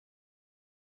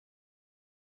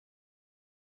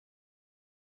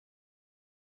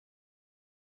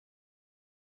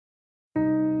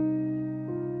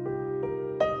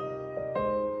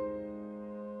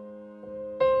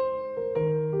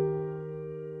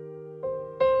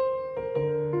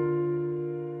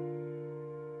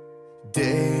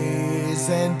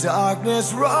and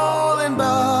darkness rolling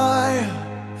by,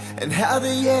 and how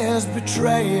the years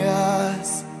betray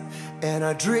us and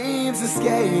our dreams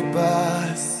escape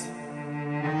us.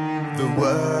 The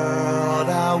world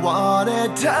I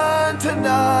wanted turned to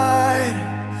night.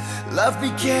 Love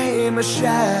became a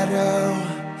shadow.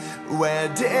 Where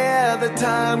did the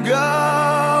time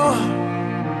go?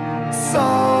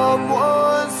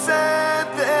 Someone said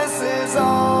this is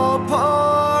all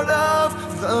part of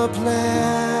the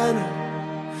plan,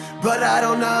 but I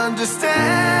don't understand.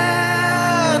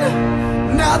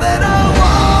 Now that I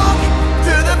walk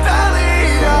through the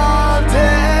valley of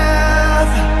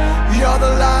death, you're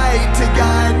the light to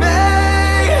guide me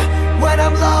when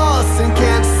I'm lost and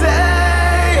can't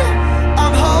say.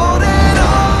 I'm holding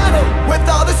on with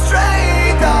all the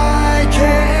strength I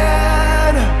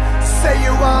can. Say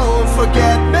you won't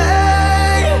forget me,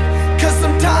 'cause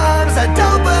sometimes I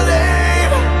don't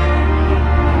believe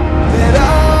that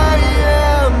I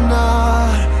am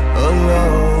not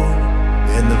alone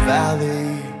in the valley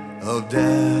of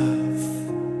death.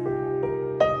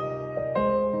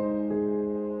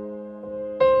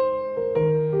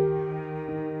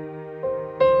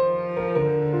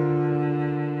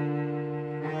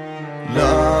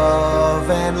 Love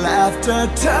and laughter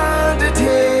turn to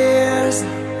tears.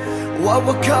 What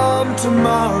will come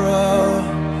tomorrow?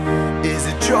 Is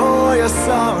it joy or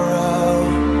sorrow?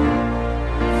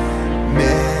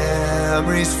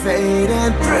 Memories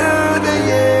fading through the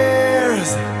years.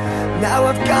 Now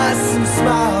I've got some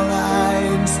smile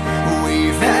lines.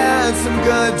 We've had some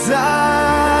good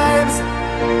times.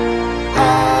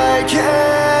 I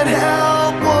can't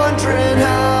help wondering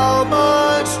how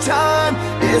much time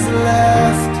is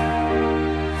left,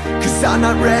 'cause I'm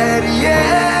not ready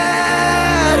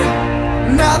yet.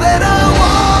 Now that I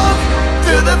walk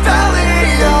through the valley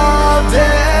of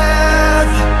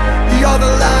death, you're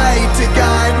the light to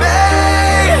guide me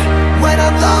when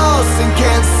I'm lost and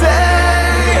can't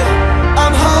say.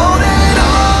 I'm holding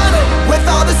on with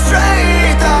all the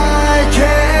strength I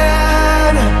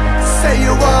can. Say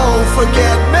you won't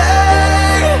forget me,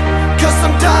 'cause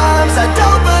sometimes I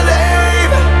don't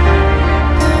believe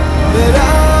that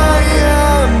I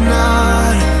am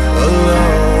not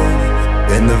alone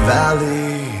in the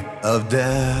valley of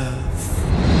death.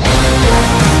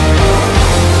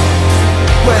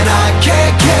 When I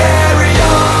can't carry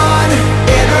on,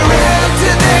 enter into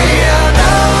the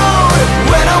unknown.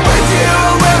 When I'm with you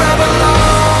where I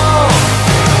belong.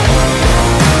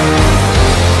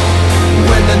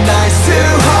 When the night's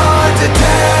too hard to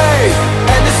take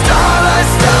and the starlight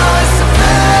starts to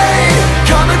fade,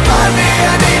 come and find me,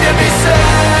 I need to be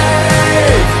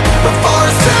saved before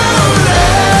it's too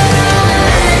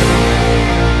late.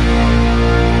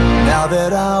 Now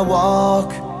that I walk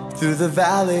through the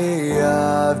valley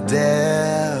of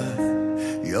death,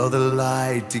 you're the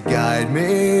light to guide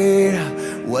me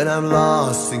when I'm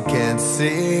lost and can't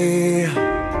see.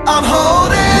 I'm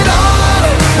holding on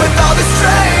with all the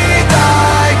strength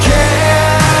I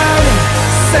can.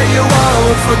 Say you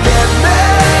won't forget me,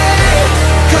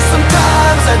 'cause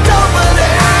sometimes I don't